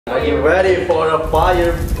Are you ready for a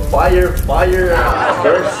fire verse?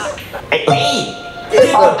 Hey!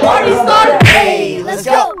 It's the party starter! Hey, let's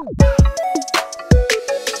go!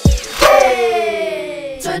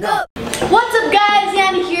 Hey! Turn up! What's up guys,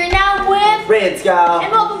 Niana here now with Ranz, y'all!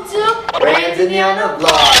 and welcome to Ranz and Niana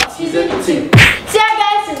Vlog Season 2. So yeah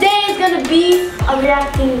guys, today is gonna be a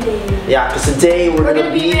reacting day. Yeah, because today we're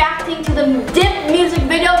gonna be reacting to the Dip music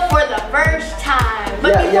video for the first time.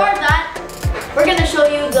 But before that, we're gonna show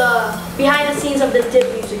you the behind the scenes of the Dip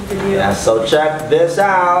music video. Yeah, so check this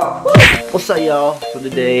out. What's up, y'all? So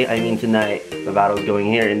today, tonight, Lavato's going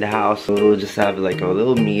here in the house. So we'll just have like a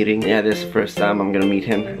little meeting. Yeah, this is the first time I'm gonna meet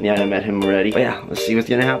him. Yeah, I met him already. But yeah, let's see what's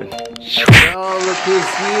gonna happen. Yo, look who's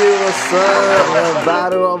here. What's up?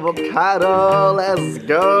 Lavato avocado. Let's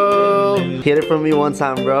go. Hit it from me one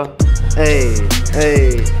time, bro. Hey,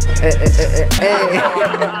 hey, hey, hey, hey,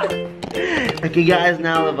 hey. Okay guys,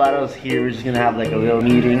 now Lavato's here. We're just gonna have like a little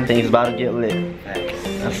meeting. Things about to get lit.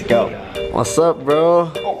 Let's go. What's up,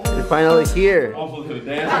 bro? You're finally here. Yo,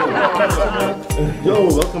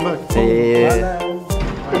 welcome back. Yeah.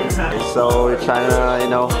 So we're trying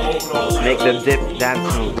to, make the Dip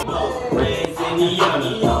dance move.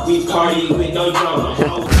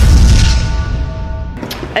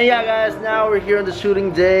 And yeah guys, now we're here on the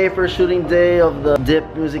shooting day, first shooting day of the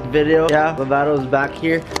Dip music video. Yeah, Lavato's back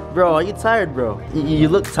here. Bro, are you tired, bro? You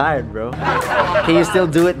look tired, bro. Can you still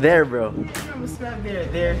do it there, bro? I'm gonna snap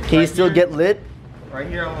there. Can you still get lit? Right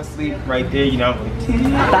here, I'm gonna sleep. Right there, you know.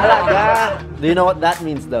 Talaga! Do you know what that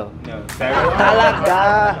means though? No.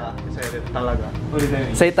 Talaga! Talaga. What does that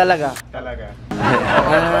mean? Say talaga. Talaga.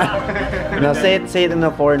 No, say it in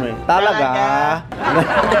a foreign way. Talaga!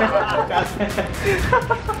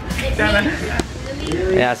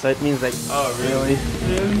 Yeah, so it means like, oh, really?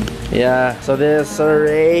 yeah, so this is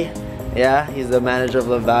Ray. Yeah, he's the manager of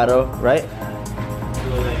Lavato, right?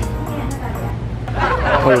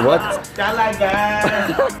 Wait, what?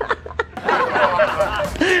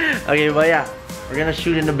 Okay, but yeah, we're gonna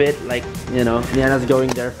shoot in a bit. Like, Niana's going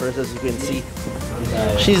there first, as you can see.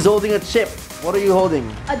 She's holding a chip. What are you holding?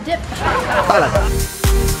 A dip. Talaga.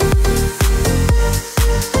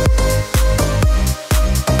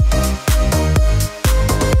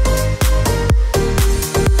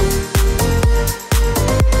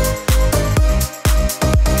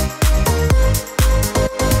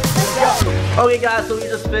 Okay guys, so we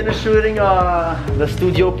just finished shooting the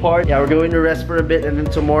studio part. Yeah, we're going to rest for a bit and then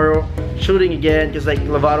tomorrow shooting again because like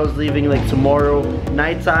Lavato's leaving like tomorrow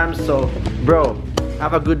nighttime. So bro,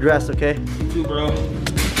 have a good rest, okay? You too, bro.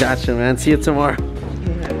 Gotcha, man. See you tomorrow.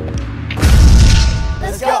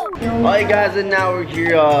 Let's go! Alright guys, and now we're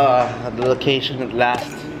here at the location at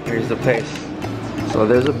last. Here's the place. So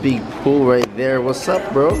there's a big pool right there. What's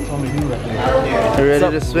up, bro? You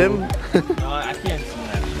ready to swim? I can't swim.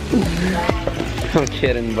 I'm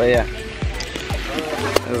kidding, but yeah.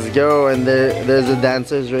 Let's go, and there's the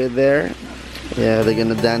dancers right there. Yeah, they're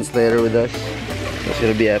gonna dance later with us. It's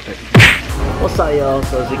gonna be epic. What's up, y'all?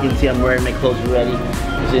 So as you can see, I'm wearing my clothes already.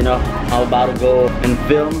 So I'm about to go and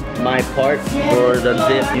film my part for the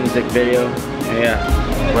Dip music video. Yeah,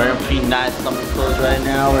 wearing pretty nice summer clothes right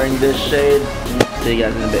now, wearing this shade. See you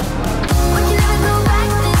guys in a bit.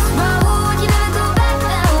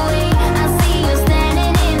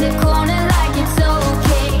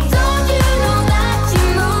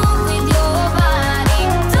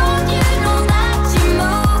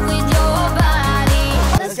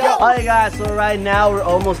 Alright guys, so right now we're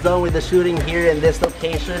almost done with the shooting here in this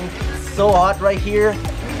location. It's so hot right here.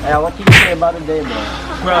 What can you say about it today, bro?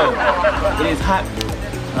 Bro, it is hot, bro.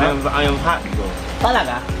 I am hot, bro.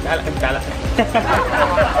 Talaga?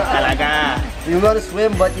 Talaga. We want to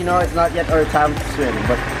swim, but it's not yet our time to swim.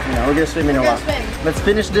 But we're gonna swim in a while. Let's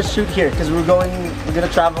finish this shoot here because we're gonna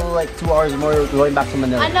travel like 2 hours more. We're going back to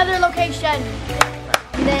Manila. Another location.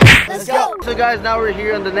 Let's go! So guys, now we're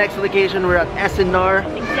here on the next location. We're at SNR.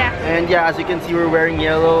 Exactly. And yeah, as you can see, we're wearing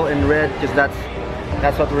yellow and red because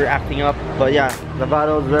that's what we're acting up. But yeah,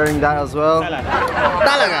 Lavato's wearing that as well.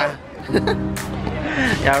 Talaga.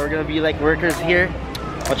 Yeah, we're gonna be like workers here.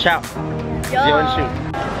 Watch out. Yo. Yo and shoot.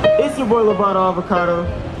 It's your boy Lavato Avocado.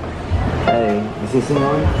 Hey, is this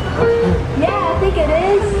on? Yeah, I think it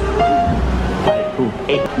is.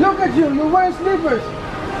 Hey. Look at you, you're wearing slippers.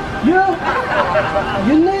 You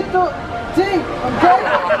need to think, okay?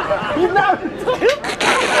 You know.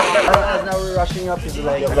 Now we're rushing up because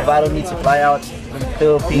like Lavato needs to fly out in the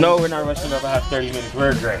Philippines. No, we're not rushing up. I have 30 minutes.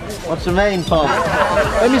 We're great. What's the main pump?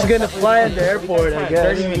 I'm just gonna fly at the airport, I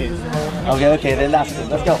guess. 30 minutes. Okay, then that's it.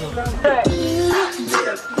 Let's go.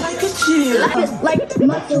 Like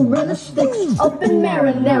mozzarella sticks, open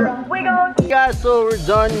marinara. Guys, so we're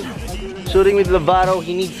done shooting with Lovato.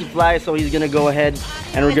 He needs to fly, so he's gonna go ahead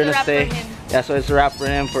and we're gonna stay. Yeah, so it's a wrap for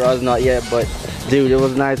him, for us not yet, but dude, it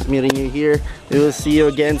was nice meeting you here. We will see you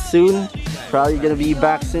again soon. Probably gonna be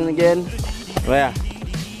back soon again. But yeah,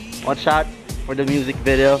 watch out for the music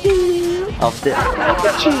video of this.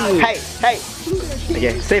 Hey, hey.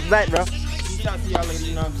 Okay, safe night, bro. Shout out to y'all later,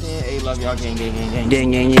 you know what I'm saying? Hey, love y'all, gang, gang, gang, gang.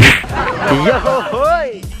 Gang, gang, gang. Yo,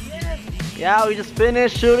 hoy! Yeah, we just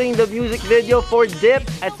finished shooting the music video for Dip.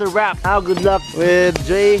 That's a wrap. Now, good luck with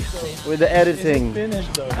Dre with the editing.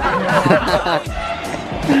 Finished though.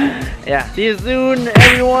 Yeah, see you soon,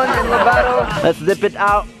 everyone in Lovato. Let's dip it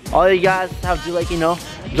out. All you guys have to, like, you know,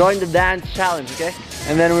 join the dance challenge, okay?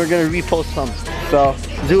 And then we're gonna repost some. So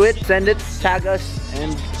do it, send it, tag us,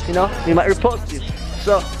 and you know, we might repost you.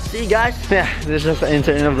 So see you guys. Yeah, this is just an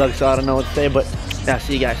internal vlog, so I don't know what to say, but yeah,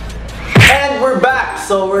 see you guys. And we're back.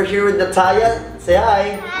 So we're here with Natalia. Say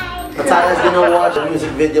hi. Natalia's gonna watch a music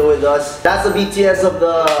video with us. That's the BTS of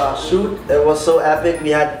the shoot. It was so epic. We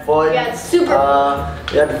had fun. Yeah, it's super fun.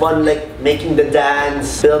 We had fun, like making the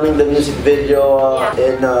dance, filming the music video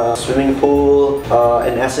in a swimming pool,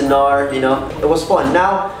 in SNR. You know, it was fun.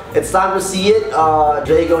 Now it's time to see it.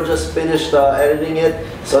 Drago just finished editing it,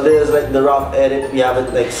 so there's like the rough edit. We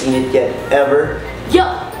haven't like seen it yet ever.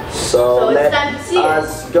 Yeah. So let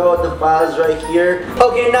us go. The files right here.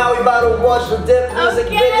 Okay, now we about to watch the Dip music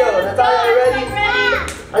video. Natalia, are you ready? I'm ready.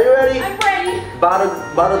 Are you ready? I'm ready. About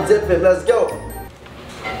to dip it. Let's go.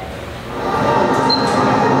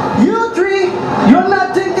 You three, you're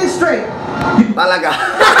not thinking straight. Talaga.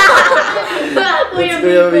 It's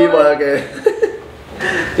Kuya Viva, okay.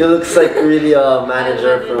 He looks like really a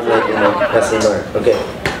manager from like, you know, SNR. Okay.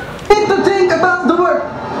 Need to think about the work.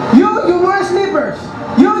 You wear slippers.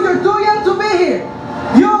 You're too young to be here.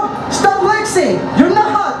 You stop flexing. You're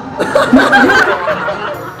not hot.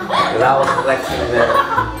 That was flexing there.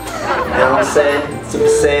 You know what I'm saying? That's what I'm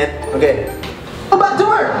saying. Okay. Go back to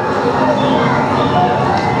work.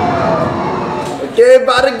 Okay,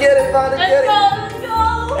 about to get it, about to get it. Let's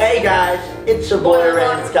go. Hey guys, it's your boy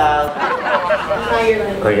Ranz, Kyle.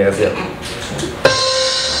 Okay, let's go.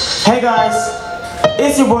 Hey guys,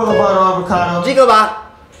 it's your boy Lovato Avocado. Chico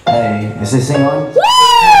ba? Hey, is this thing on? Woo!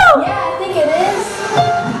 Yeah, I think it is.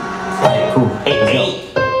 Hey, cool. Hey, let's go.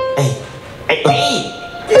 Hey.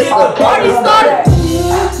 It's the Party started.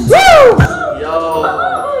 Woo! Yo.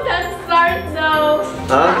 Oh, that starts now.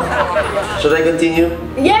 Huh? Should I continue?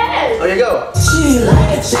 Yes. Okay, go.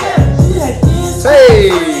 Hey.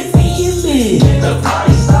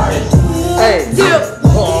 Hey.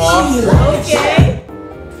 Okay.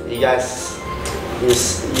 You guys, you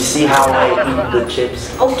see how I eat the chips?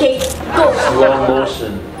 Okay, go. Slow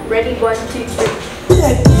motion. Ready, 1, 2, 3.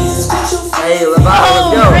 Hey, Lovato, let's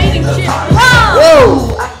go. Raining shit.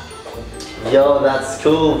 Whoa! Yo, that's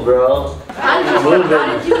cool, bro. How did you make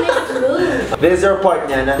it move? This is your part,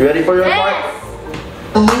 Niana. You ready for your part? Yes.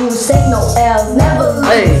 Moves, take no L's, never lose.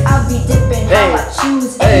 Hey. I'll be dipping how I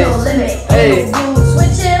choose, ain't no limit, ain't no rules.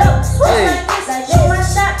 Switch it up, switch like this. I take my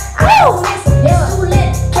shot, I don't miss. It's too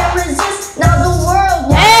lit, can't resist. Now the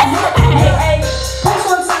world wants hey, post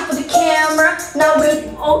one time for the camera. Now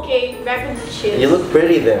we Okay, back with the shit. You look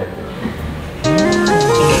pretty there.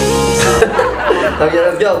 Okay,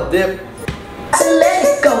 let's go. Dip. let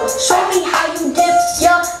it go. Show me how you dip,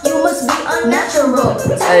 yeah. You must be unnatural.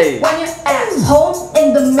 Hey. When your ass home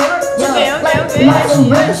in the mirror, yeah. Okay.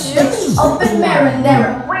 Mozzarella sticks, open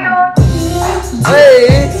marinara.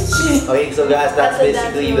 Hey! Okay, so guys, that's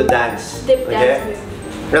basically the dance. Dip Okay? dance.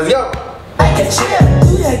 Let's go! Like a chip.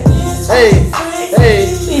 Hey! Hey!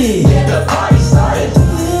 The party started.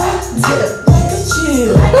 Dip. Like a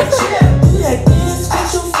chip. Like a chip. Like this,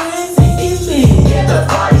 with your friends and me. The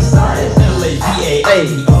party started. Hey!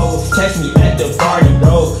 Catch me at the party,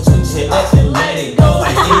 bro. Switch it up and let it go.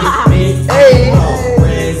 Like it's big. Hey!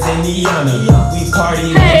 Ranz and Niana. We party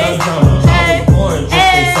with no drama. I was born just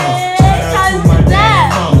this song. Shout out to my dad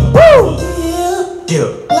and mama. Woo! Dip.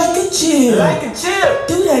 Like a chip. Like a chip.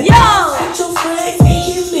 Do that. Yo! With your friends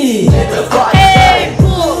and me. The party Hey,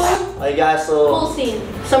 cool. Alright guys, Cool scene.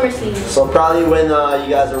 Summer scene. so probably when you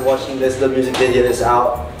guys are watching this, the music video is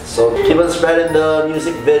out. So keep on spreading the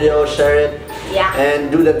music video, share it, Yeah. and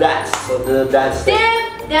do the dance. So the dance thing.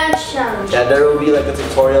 Dip dance challenge. Yeah, there will be like a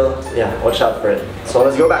tutorial. Yeah, watch out for it. So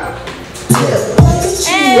let's go back.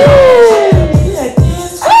 Hey.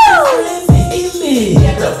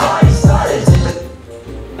 The party started.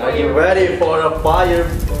 Are you ready for a fire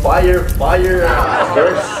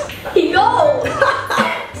verse? He go.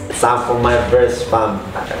 It's time for my verse, fam.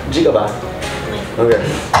 Giga ba? Okay.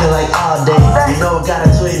 Feel like all day, you know I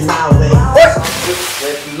gotta do it my way.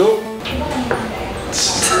 Let's look.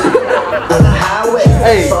 On the highway,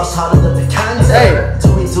 Hey. sauce harder than pecans. Hey.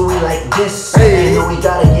 Do it like this. Hey. You know we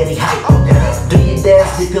gotta get it hype. Do your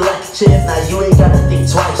dance, dip it like a chip. Now you ain't gotta think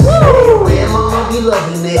twice. Hey, and mama be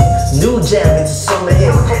loving it. New jam into summer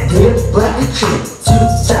hit. Dip like a chip. 2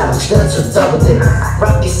 times, that's a double dip.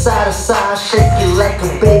 Rock it side to side, shake it like a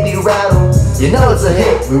baby rattle. You know it's a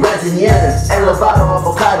hit. We Ranz and Niana and Lovato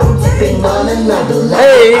avocado. Dipping on another level.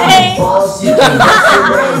 Hey. Balls, you can dance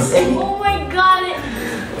your Ranz. Hey. Oh my god.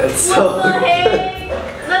 It's What so the good. heck?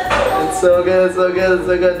 Let's go. It's so good, it's so good, it's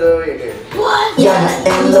so good. No, here. What? Niana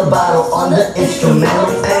and Lovato on the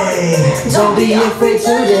instrumental. Hey, don't be afraid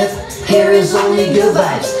to dip. Here is only good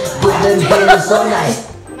vibes. Put them haters all night.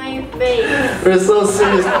 My face. We're so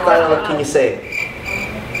serious. Tyler, what can you say?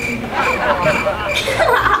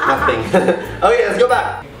 Nothing. Okay, let's go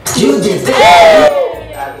back. You did it.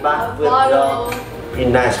 And back with Bottle. be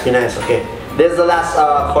nice, be nice. Okay, this is the last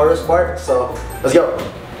chorus part, so let's go.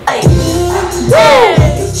 Hey, chill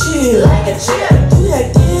like a chip. Do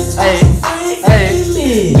that dance with your friends.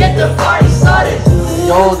 Get the party started.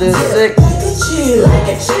 Yo, this is sick. Chill like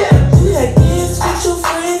a chip. Do that dance with your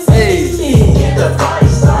friends. Hey. Get the party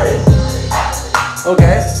started.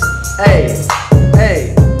 Okay. Hey. Hey.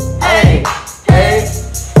 Hey. Hey.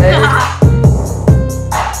 Hey.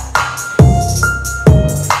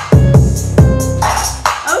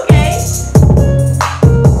 Okay.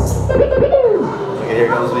 Okay, here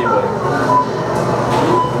comes B-boy.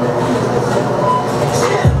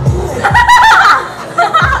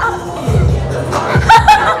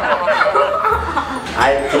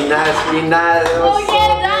 Pretty nice. It was Okay,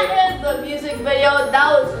 that is the music video. That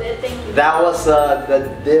was lit. Thank you. That was the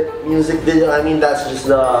dip music video. I mean, that's just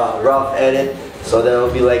the rough edit. So there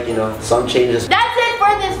will be like, you know, some changes. That's it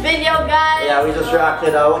for this video, guys. Yeah, we just wrapped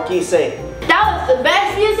it up. What can you say? That was the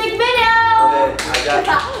best music video. Okay, I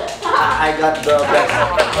got the best.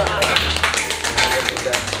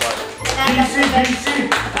 And I got the best.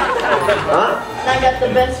 Huh? And I got the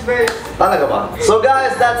best verse. Talaga ba? So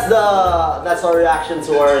guys, that's our reaction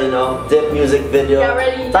to our, you know, dip music video. You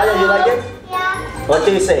already Talia, you know. like it? Yeah. What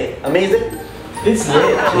can you say? Amazing? It's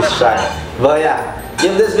lit. She's shy. But yeah,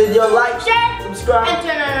 give this video a like, Share, subscribe. and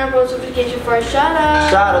turn on our post notification for a shout out.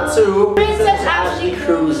 Shout out to Princess Ashley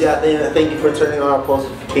Cruz. Yeah, thank you for turning on our post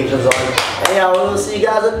notifications on. And yeah, we'll see you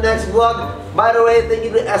guys in the next vlog. By the way, thank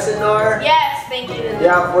you to SNR. Yes, thank you.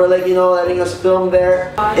 Yeah, for like, you know, letting us film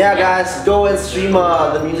there. Yeah, guys, go and stream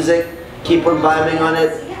the music. Keep on vibing on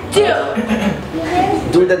it.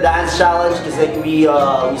 Do the dance challenge, because like we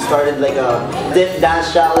started like a dip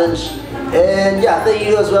dance challenge. And yeah, thank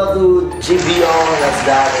you as well to GBO. That's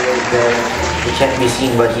that right there. He can't be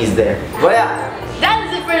seen, but he's there. But yeah, That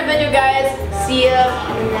is it for the video, guys. See ya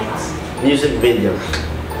in the next music video.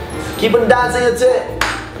 Keep on dancing, that's it.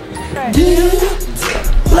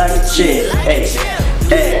 Like a chick, hey,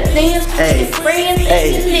 hey, dance. hey, Bring it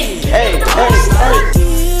hey, in. hey, hey.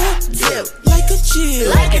 Dip like a chill,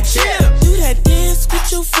 like a chill. Do that dance with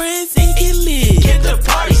your friends and get lit. Get the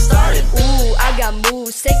party started. Ooh, I got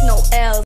moves, take no L's.